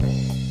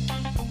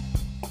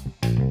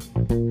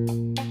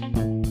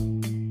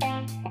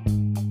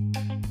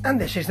And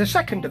this is the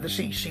second of the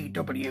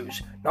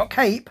CCWs, not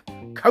Cape,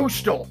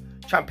 Coastal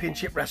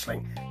Championship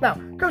Wrestling.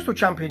 Now, Coastal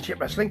Championship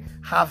Wrestling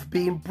have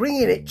been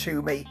bringing it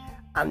to me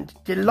and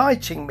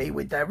delighting me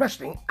with their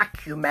wrestling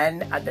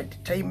acumen and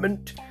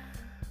entertainment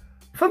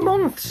for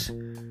months.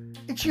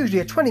 It's usually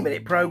a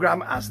 20-minute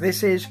programme, as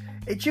this is.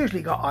 It's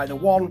usually got either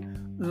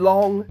one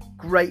long,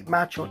 great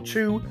match or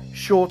two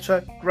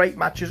shorter, great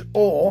matches,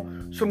 or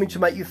something to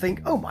make you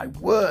think, oh my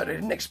word, I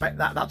didn't expect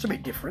that, that's a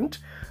bit different.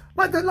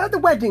 Like the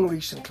wedding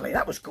recently,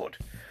 that was good.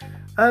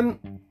 And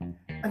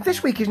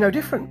this week is no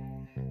different.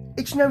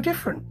 It's no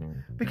different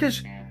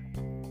because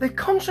they've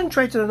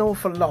concentrated an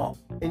awful lot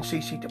in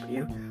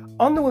CCW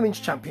on the women's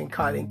champion,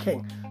 Kylie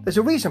King. There's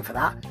a reason for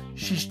that.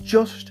 She's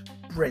just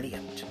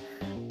brilliant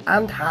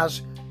and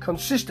has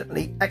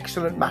consistently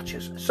excellent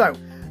matches. So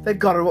they've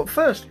got her up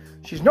first.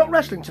 She's not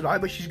wrestling tonight,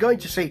 but she's going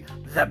to see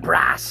the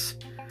Brass.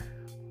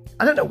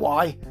 I don't know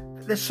why.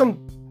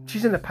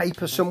 She's in a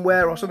paper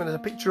somewhere or something. There's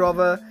a picture of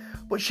her.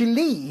 But she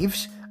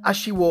leaves as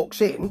she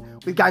walks in,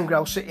 with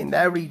Gangrel sitting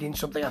there reading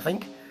something, I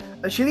think.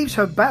 And she leaves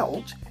her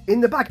belt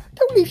in the bag.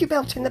 Don't leave your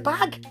belt in the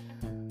bag.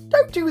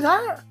 Don't do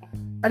that.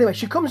 Anyway,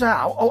 she comes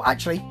out. Oh,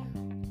 actually,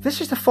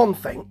 this is the fun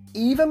thing.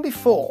 Even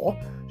before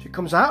she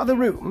comes out of the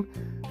room,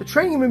 the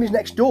training room is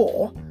next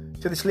door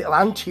to this little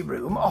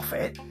ante-room off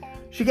it.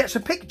 She gets a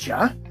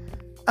picture,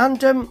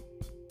 and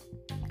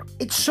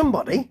it's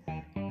somebody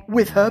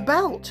with her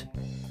belt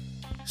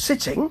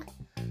sitting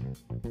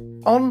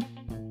on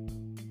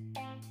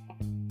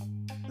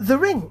the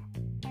ring.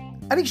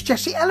 And it's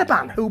Jessie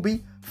Elaban who'll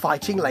be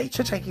fighting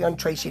later, taking on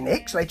Tracy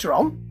Nix later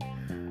on.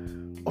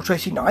 Or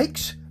Tracy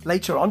Nikes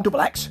later on, double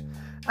X.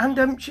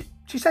 And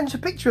she sends a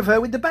picture of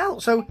her with the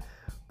belt. So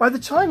by the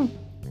time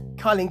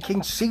Kylie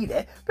King's seen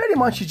it, bear in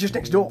mind she's just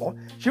next door,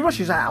 she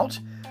rushes out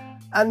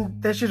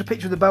and there's just a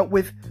picture of the belt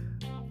with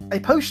a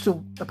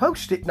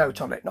post-it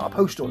note on it. Not a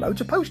postal note,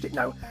 a post-it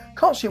note.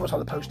 Can't see what's on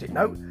the post-it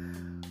note.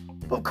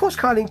 But of course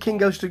Kylie King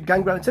goes to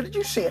Gangrel and said, did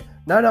you see it?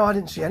 No, I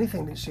didn't see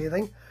anything,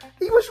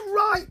 He was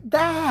right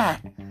there.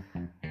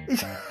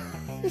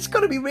 He's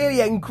got to be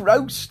really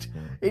engrossed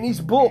in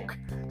his book.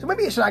 So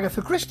maybe it's an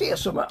Agatha Christie or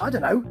something, I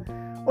don't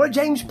know. Or a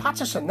James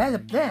Patterson.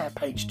 They're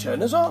page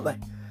turners, aren't they?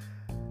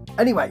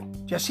 Anyway,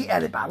 Jessie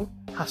Elaban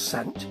has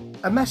sent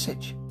a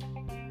message.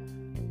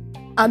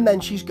 And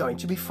then she's going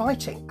to be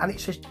fighting. And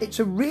it's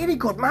a really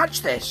good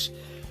match, this.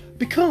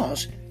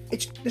 Because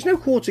there's no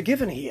quarter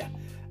given here.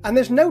 And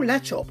there's no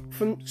let-up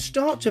from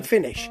start to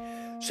finish.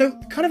 So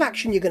the kind of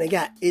action you're going to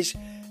get is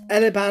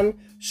Elaban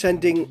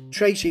sending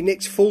Tracy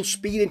Nix full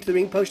speed into the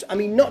ring post. I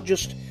mean, not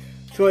just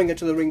throwing her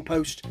to the ring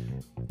post.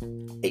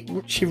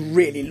 She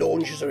really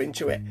launches her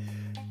into it.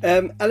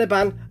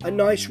 Elaban, a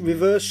nice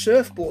reverse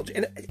surfboard.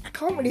 And I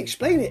can't really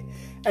explain it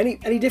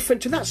any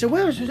different to that. So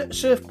whereas a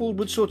surfboard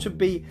would sort of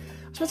be...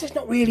 I suppose it's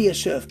not really a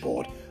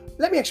surfboard.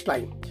 Let me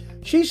explain.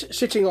 She's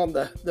sitting on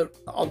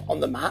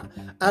the mat,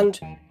 and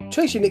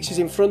Tracy Nix is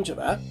in front of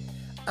her,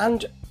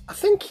 and I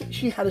think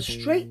she had a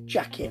straight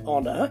jacket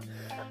on her,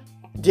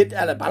 did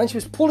Elaban, and she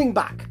was pulling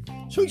back.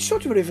 So it's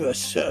sort of a reverse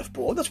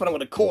surfboard, that's what I'm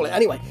going to call it.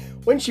 Anyway,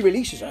 when she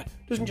releases her,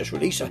 doesn't just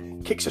release her,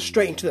 kicks her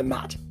straight into the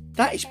mat.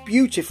 That is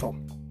beautiful.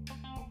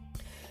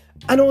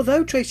 And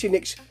although Tracy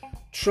Nix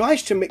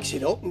tries to mix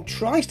it up and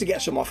tries to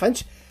get some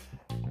offence,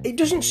 it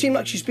doesn't seem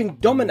like she's been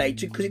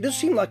dominated, because it does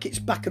seem like it's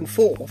back and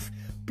forth.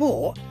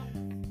 But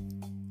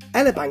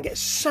Elaban gets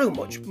so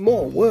much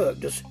more work,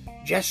 does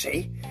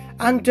Jessie,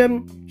 and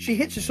she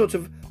hits a sort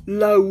of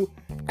low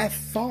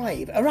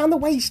F5 around the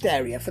waist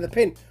area for the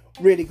pin.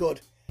 Really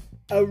good.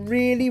 A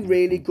really,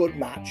 really good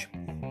match.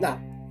 Now,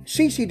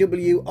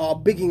 CCW are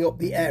bigging up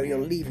the aerial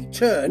Levy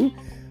turn,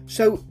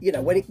 so, you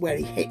know, where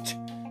he hit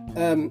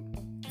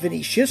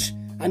Vinicius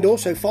and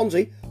also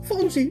Fonzie,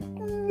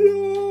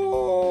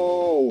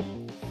 no!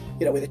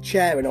 You know, with a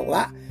chair and all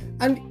that.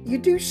 And you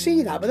do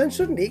see that, but then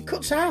suddenly it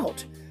cuts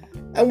out.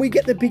 And we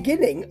get the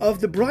beginning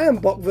of the Brian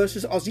Bock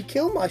versus Ozzy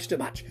Killmeister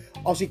match.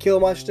 Ozzy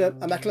Killmeister,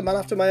 a metal man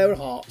after my own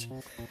heart.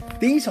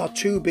 These are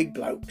two big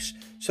blokes.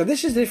 So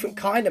this is a different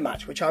kind of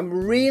match, which I'm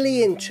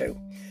really into.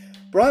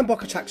 Brian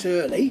Bock attacks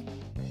early.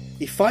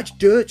 He fights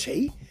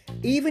dirty,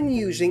 even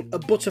using a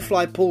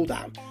butterfly pull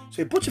down. So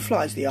he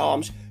butterflies the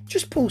arms,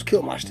 just pulls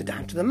Killmeister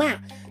down to the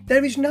mat.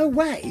 There is no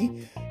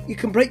way you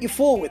can break your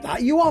fall with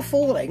that. You are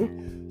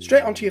falling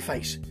straight onto your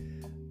face.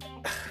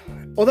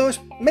 Although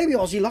maybe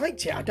Ozzy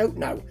liked it, I don't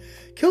know.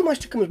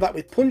 Killmeister comes back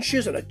with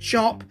punches and a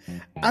chop,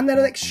 and then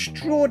an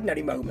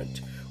extraordinary moment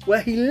where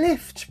he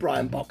lifts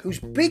Brian Bock, who's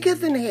bigger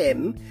than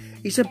him,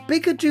 he's a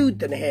bigger dude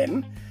than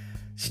him,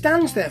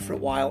 stands there for a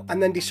while,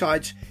 and then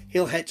decides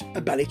he'll hit a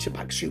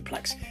belly-to-back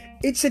suplex.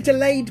 It's a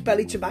delayed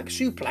belly-to-back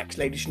suplex,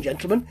 ladies and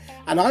gentlemen,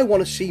 and I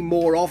want to see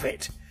more of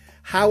it.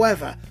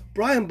 However,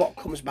 Brian Bock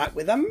comes back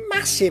with a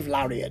massive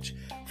lariat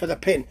for the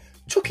pin.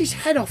 Took his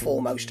head off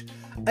almost.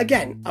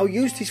 Again, I'll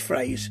use this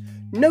phrase.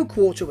 No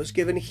quarter was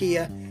given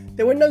here.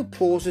 There were no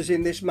pauses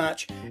in this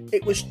match.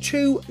 It was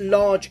two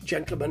large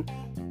gentlemen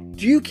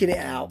duking it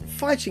out,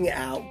 fighting it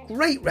out.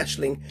 Great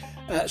wrestling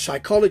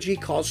psychology,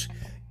 because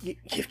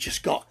you've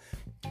just got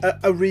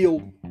a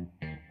real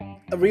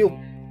a real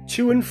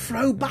to and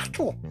fro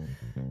battle.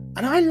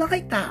 And I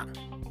like that.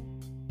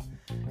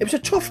 It was a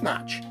tough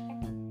match.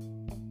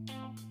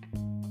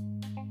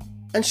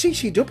 And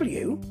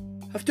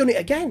CCW have done it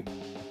again.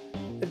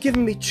 They've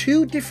given me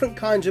 2 different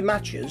kinds of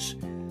matches,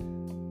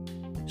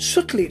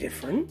 subtly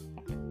different,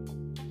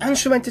 and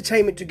some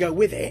entertainment to go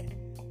with it,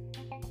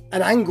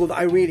 an angle that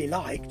I really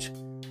liked,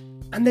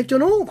 and they've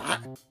done all that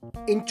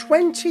in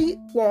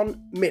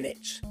 21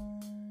 minutes.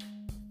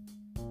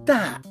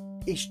 That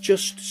is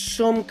just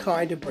some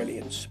kind of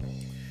brilliance.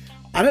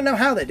 I don't know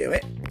how they do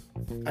it.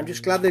 I'm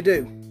just glad they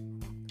do.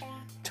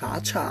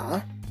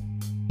 Ta-ta.